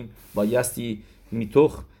گفتیم بایستی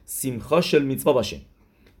میتوخ سیمخا شل میtzва باشه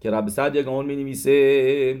که رب سعد یگان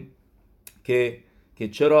مینویسه که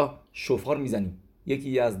چرا شفار میزنیم.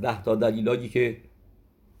 یکی از 10 تا دلیلایی که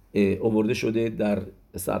آورده شده در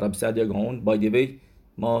رب سعد یگان بایدوی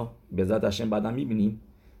ما به ذات هشم بعدا میبینیم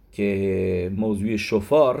که موضوع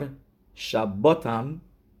شفار شبات هم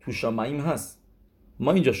تو شمعیم هست.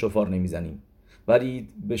 ما اینجا شفار نمیزنیم ولی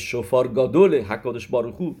به شفار گادول حکادش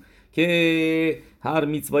باروخو که هر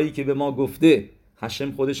میtzvایی که به ما گفته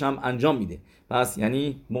هشم خودش هم انجام میده. پس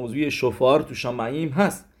یعنی موضوع شفار تو شمعیم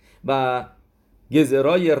هست و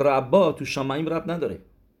گزرای ربا تو شمعیم رب نداره.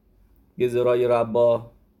 گزرای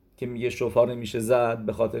ربا که میگه شفار نمیشه زد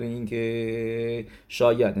به خاطر اینکه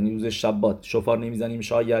شاید یعنی روز شبات شفار نمیزنیم،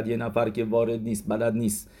 شاید یه نفر که وارد نیست بلد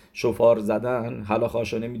نیست شفار زدن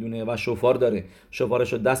هلاخاشو نمیدونه و شفار داره،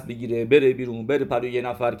 شفارشو دست بگیره بره بیرون بره پلو یه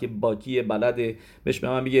نفر که باکیه بلده بهش به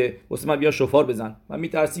من میگه واسه من بیا شفار بزن و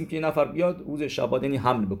میترسیم که یه نفر بیاد روز شبات یعنی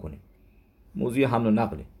حمل بکنه. موضوع حمل و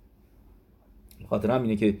نقله. خاطر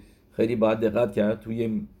همینه که خیلی باید دقت کرد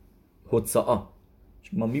توی حدسا.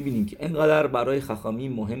 ما میبینیم که اینقدر برای خخامی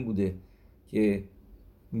مهم بوده که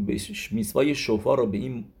میسوای شفار رو به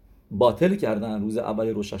این باطل کردن روز اول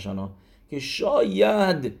روش هشانا که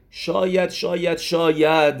شاید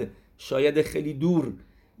خیلی دور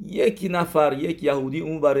یک نفر یک یهودی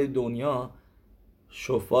اون برای دنیا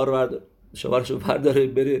شفارشو برداره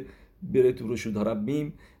بره تو روشو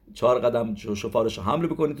داربیم 4 قدم شفارشو حمل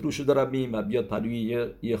بکنه تو روشو داربیم و بیاد پلوی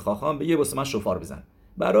یه خاخام بگه واسه من شفار بزن.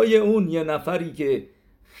 برای اون یه نفری که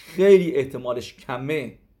خیلی احتمالش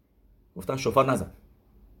کمه گفتن شفار نزن،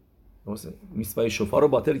 میسوای شفار رو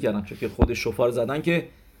باطل کردن چون که خود شفار زدن که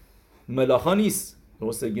ملکا نیست.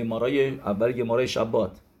 درسته گمارای اول گمارای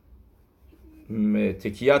شبات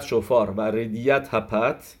تکیت شفار و ردیت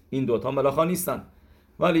هپت این دوتا ملکا نیستن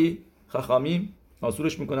ولی خخامیم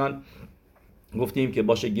آسورش میکنن، گفتیم که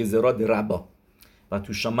باشه گزراد ربا و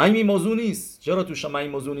تو شمایی این موضوع نیست. چرا تو شمایی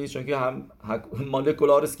این موضوع نیست؟ چون که هم مالک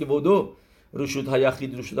الارس که ودو روزهای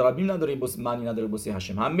یخید روزهای ربیم نداره، بس معنی نداره بس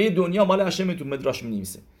هشم. همه دنیا مال هشم تو مدراش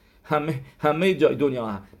می‌نویسه. همه جای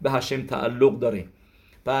دنیا به هشم تعلق داره.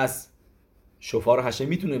 پس شفار هشم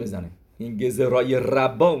میتونه بزنه. این گزرای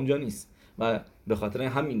ربا اونجا نیست و به خاطر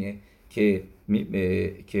همینه که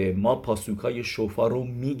ما پاسوکای شفار رو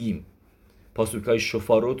میگیم. پاسوکای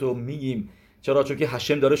شفار رو میگیم. چرا؟ چون که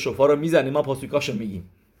هشم داره شفار رو میزنه، ما پاسوکاشو میگیم.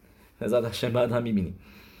 نزد هشم بعد هم میبینیم.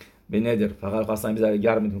 به ندر فقط خواستم بذاره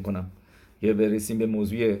گرمتون کنم. یه برسیم به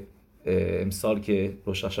موضوع امسال که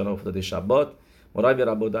روش هشانا افتاده شبات. مرای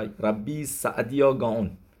ربی سعدیا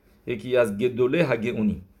گاون، یکی از گدوله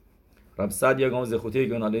هگئونی. رب سعدیا گاون زخوتی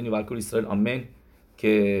گاون علینی و الکل اسرائیل آمین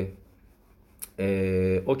که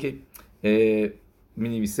اوکی می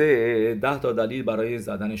نویسه 10 تا دلیل برای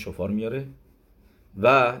زدن شفار میاره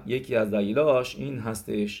و یکی از دلیلاش این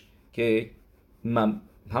هستش که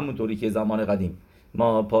همونطوری که زمان قدیم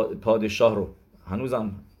ما پادشاه رو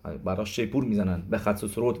هنوزم براش شیپور میزنن به خط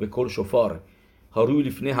سروت به کل شفار هاروی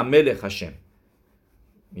لفنه هم ملک هشم.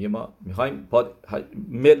 میگه ما میخوایم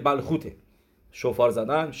ملخوته شفار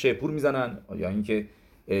زدن شیپور میزنن، یا اینکه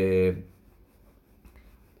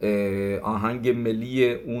آهنگ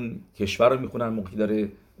ملی اون کشور رو میخونن موقعی داره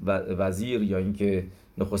وزیر یا اینکه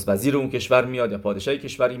نخست وزیر اون کشور میاد یا پادشاه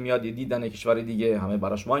کشوری میاد یا دیدن کشور دیگه، همه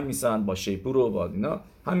براش وای میسن با شیپور و با اینا.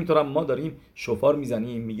 همینطور هم ما داریم شفار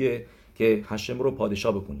میزنیم، میگه که هشم رو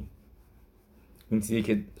پادشاه بکنیم. این چیزی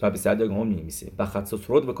که رب سعد گام میمیسه و خط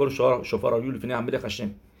سرود به کل شفار آیول فینه هم بده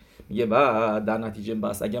هشم. میگه و در نتیجه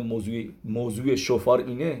بس اگه موضوع شفار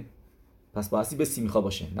اینه، پس باعثی به سیمخا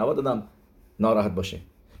باشه، نباید آدم ناراحت باشه.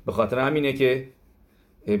 به خاطر همینه که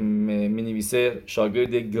می نویسه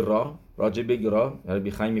شاگرد گرا راجع به گرا، یعنی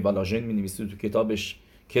بیخایم میبالاژن می نویسه تو کتابش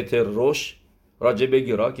کتر روش راجع به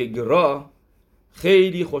گرا که گرا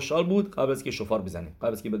خیلی خوشحال بود قبل از که شفار بزنه،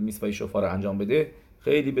 قبل از که بعد میصووت شفار انجام بده،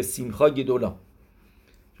 خیلی به سیمخا گدولا.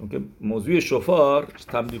 چون که موضوع شفار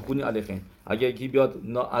تملیخونی علیخین، اگه یکی بیاد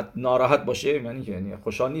ناراحت باشه یعنی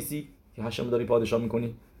خوشحال نیستی که هشم داری پادشاه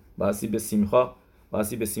میکنی، باعثی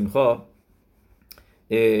به سیمخا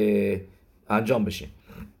انجام بشه.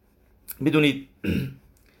 میدونید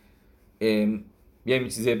یه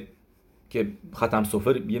چیزی که ختم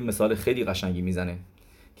سفر یه مثال خیلی قشنگی میزنه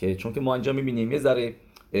که چون که ما اینجا میبینیم یه ذره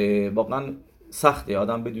واقعا سخته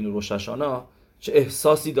آدم بدون روش هشانا چه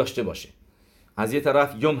احساسی داشته باشه. از یه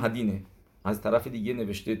طرف یوم هدینه، از طرف دیگه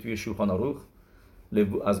نوشته توی شولخان آروخ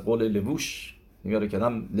از قول لبوش میاره که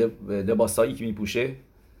آدم لباسایی که میپوشه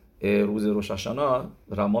روز روش هشانا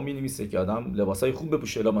رما می‌نویسه که آدم لباسای خوب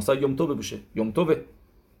بپوشه، لباسای یومتو بپوشه. یومتو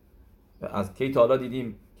از کی تا حالا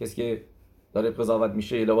دیدیم کسی که داره قضاوت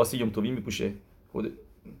میشه لباس یومتوی میپوشه؟ خود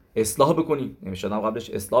اصلاح بکنیم، نمیشه آدم قبلش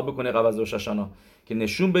اصلاح بکنه قبل از روش هشانا که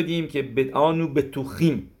نشون بدیم که بدآنو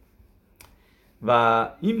بتوخیم. و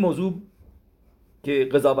این موضوع که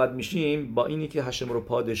قضاوت میشیم با اینی که هشم رو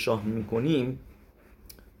پادشاه میکنیم،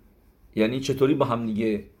 یعنی چطوری با هم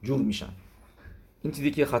دیگه جور میشن. این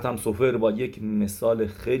چیزی که ختم سفر با یک مثال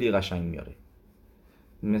خیلی قشنگ میاره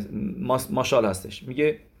ماشال هستش.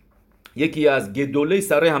 میگه یکی از گدوله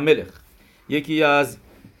سره هم ملخ، یکی از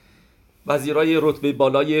وزیرای رتبه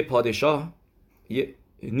بالای پادشاه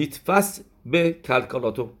نیتفس به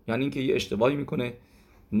کلکالاتو، یعنی اینکه یه اشتباهی میکنه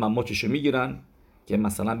مماچشو میگیرن که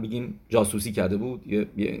مثلا بگیم جاسوسی کرده بود،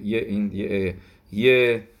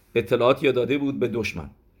 یه اطلاعاتی داده بود به دشمن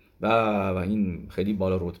و این خیلی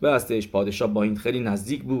بالا رتبه هستش، پادشاه با این خیلی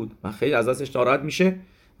نزدیک بود و خیلی از دستش ناراحت میشه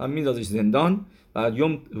و میندازش زندان. بعد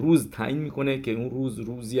روز تعیین میکنه که اون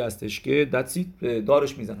روزی هستش که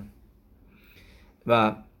دارش میزنن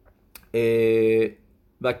و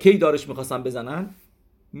کی دارش میخواستن بزنن؟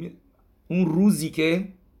 اون روزی که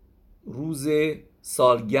روز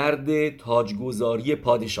سالگرد تاجگذاری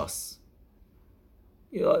پادشاست،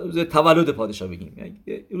 یا روز تولد پادشاه بگیم،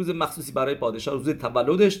 یعنی روز مخصوصی برای پادشاه، روز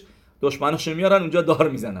تولدش دشمناش میارن اونجا دار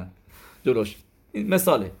میزنن جلوش. این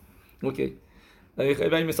مثاله. اوکی،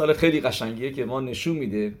 این مثال خیلی قشنگیه که ما نشون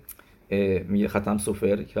میده میگه ختم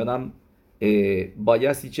سفر که آدم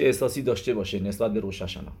بایستی چه احساسی داشته باشه نسبت به روش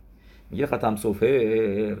هشانا. میگه ختم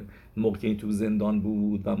سفر موقعی تو زندان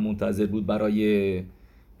بود و منتظر بود برای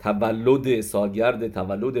سالگرد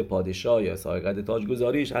تولد پادشاه یا سالگرد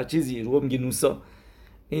تاجگذاریش، هر چیزی رو میگه نوسا.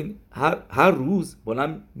 این هر روز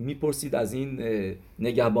بلند میپرسید از این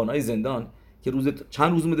نگهبانای زندان که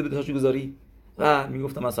چند روز مونده به تاجگذاری، و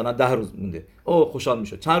میگفتم مثلا 10 روز مونده. خوشحال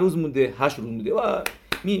میشد. چند روز مونده؟ 8 روز مونده. و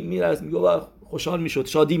میگه خوشحال میشد،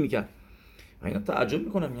 شادی میکرد. اینا تعجب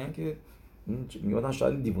میکنم، میگن که میگن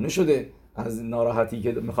شاید دیوونه شده از ناراحتی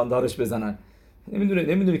که میخوان دارش بزنن.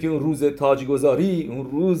 نمیدونه که اون روز تاجگذاری،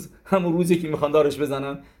 اون روز همون روزی که میخوان دارش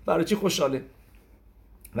بزنن، برای چی خوشحاله.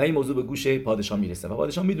 و این موضوع به گوش پادشاه میرسه و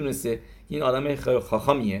پادشاه میدونسته که این آدم خیلی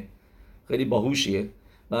خاخامیه، خیلی باهوشیه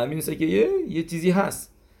و میدونسته که یه چیزی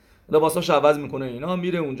هست. لباساش عوض میکنه، اینا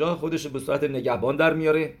میره اونجا، خودش به صورت نگهبان در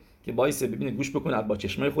میاره که باعث ببینه، گوش بکنه، با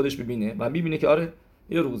چشمای خودش ببینه و میبینه که آره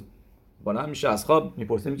یه روز بالا میشه از خواب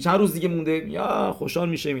میپرسه چند روز دیگه مونده، یا خوشحال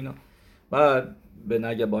میشه اینا. و به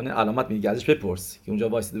نگهبان علامت میگه ازش بپرس که اونجا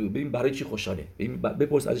وایساده ببین برای چی خوشحاله،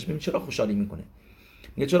 بپرس ازش ببین چرا خوشحالی میکنه.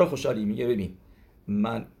 میگه چرا خوشحالی؟ میگه ببین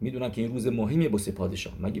من میدونم که این روز مهمیه واسه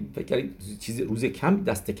پادشاه. مگه فکر کردی چیز روز کم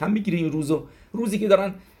دست کم میگیره این روزو؟ روزی که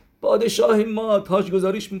دارن پادشاه ما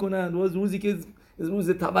تاجگذاریش میکنن، روزی که روز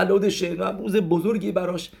تولدشه و روز بزرگی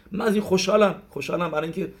براش، من از این خوشحالم برای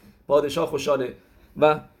اینکه پادشاه خوشحاله.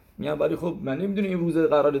 و میگم ولی خب من نمیدونم این روز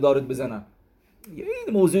قراره دارت بزنم.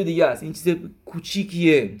 این موضوع دیگه است، این چیز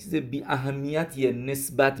کوچیکیه، چیز بی اهمیتیه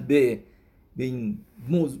نسبت به این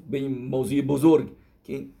موضوع بزرگ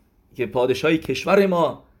که پادشاهی کشور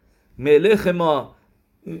ما، ملک ما،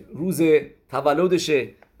 روز تولدشه.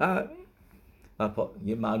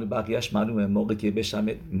 یه معلوم بقیهش معلومه موقع که بشم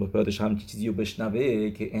پادشاه هم چیزی رو بشنوه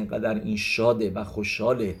که انقدر این شاده و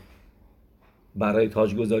خوشحاله برای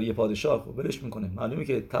تاجگذاری پادشاه، خب ولش میکنه، معلومه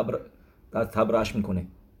که در تبرش میکنه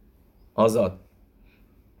آزاد.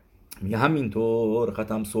 میگه همینطور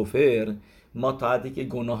ختم سفر ما تا حدی که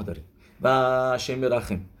گناه داریم و شم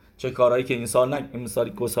رحم، چه کارهایی که این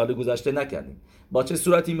سال گذشته نکردیم، با چه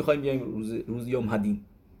صورتی میخوایم بیایم روز یوم هدین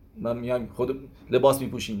ما میایم خود لباس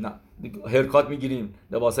میپوشیم، نه هرکات میگیریم،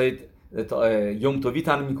 لباسای یوم توی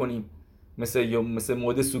تن میکنیم، مثل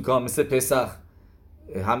مود سوکا، مثل پسخ،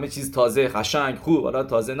 همه چیز تازه قشنگ خوب. حالا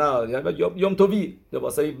تازه نه، یوم توی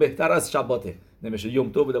لباسای بهتر از شباته، نمیشه یوم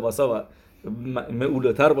تو لباسا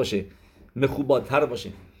معولتر باشه، مخوباتر باشه.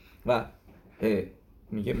 و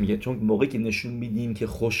میگه چون موقعی که نشون میدیم که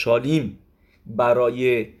خوشحالیم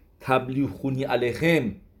برای تبلیغ خونی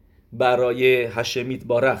علیهم، برای هشمیت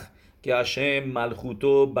بارخ که هشم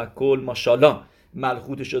ملخوتو بکل ماشاءالله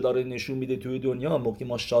ملخوتشو داره نشون میده توی دنیا. موقعی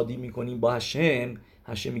ما شادی میکنیم با هشم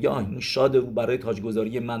میگه این شاده رو برای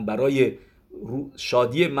تاجگذاری من، برای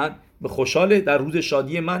شادی من، به خوشحاله در روز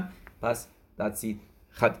شادی من. پس دستید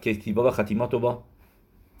کتیبا و خطیماتو با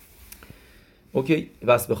اوکی.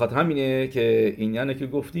 بس بخاطر همینه که این یعنی که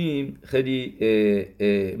گفتیم خیلی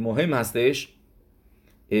مهم هستش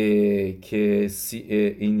که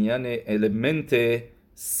این یعنی المنت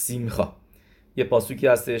سیمخا. یه پاسوکی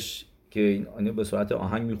هستش که این به صورت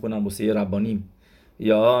آهنگ میخونم واسه ربانیم.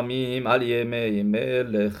 یا میم علیه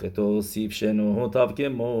ملخ تو سیب شنو تاف که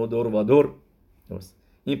مدور و دور. درست.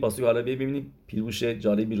 این پاسوک حالا ببینیم پیروش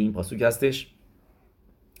جالبی رو این پاسوک هستش.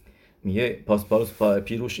 میگه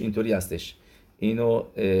پیروش اینطوری هستش، اینو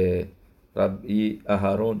ربی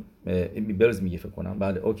اهرون برز میگه فکر کنم،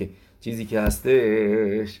 بله اوکی. چیزی که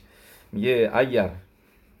هستش میگه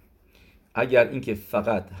اگر اینکه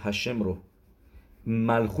فقط هشم رو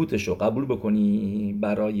ملخوتش رو قبول بکنی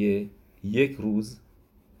برای یک روز،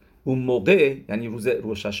 اون موقع یعنی روز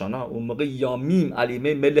هشانا، اون موقع یامیم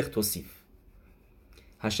علیمه ملخ توصیف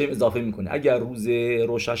هشم اضافه میکنه. اگر روز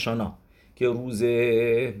هشانا که روز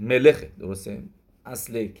ملخه، درسته،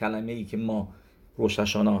 اصل کلمه ای که ما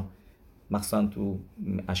هشانا مخصوصا تو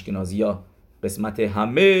اشکنازیا قسمت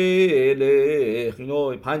هملخ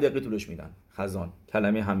اینو 5 دقیقه طولش میدن، خزان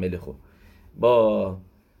کلمه هملخو با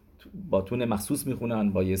تون مخصوص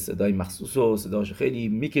میخونن، با یه صدای مخصوص و صداش خیلی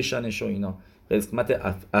میکشنش و اینا. قسمت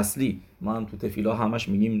اصلی ما هم تو تفیلا همش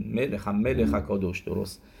میگیم ملخ، هم ملخ اکادوش،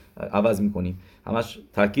 درست عوض میکنیم، همش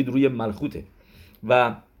تاکید روی ملخوته.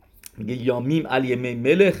 و میگه یامیم علیه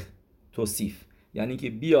ملخ توصیف، یعنی که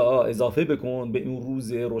بیا اضافه بکن به اون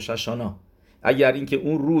روز هشانا. اگر اینکه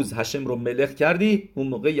اون روز هشم رو ملخ کردی، اون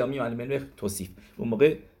موقع یامیم علیه ملخ توصیف، اون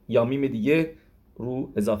موقع یامیم دیگه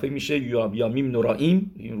رو اضافه میشه یامیم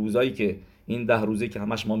نورائیم، این روزایی که این 10 روزه که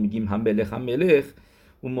همش ما میگیم هم ملخ،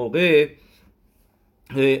 اون موقع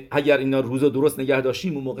اگر اینا روزا درست نگه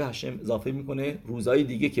داشتیم، اون موقع هشم اضافه میکنه روزای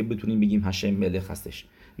دیگه که بتونیم بگیم هشم ملخ هستش،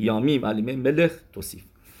 یامیم علیه ملخ توصیف.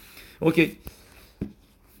 اوکی،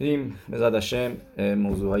 بریم به زاد هشم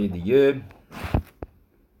موضوعهای دیگه.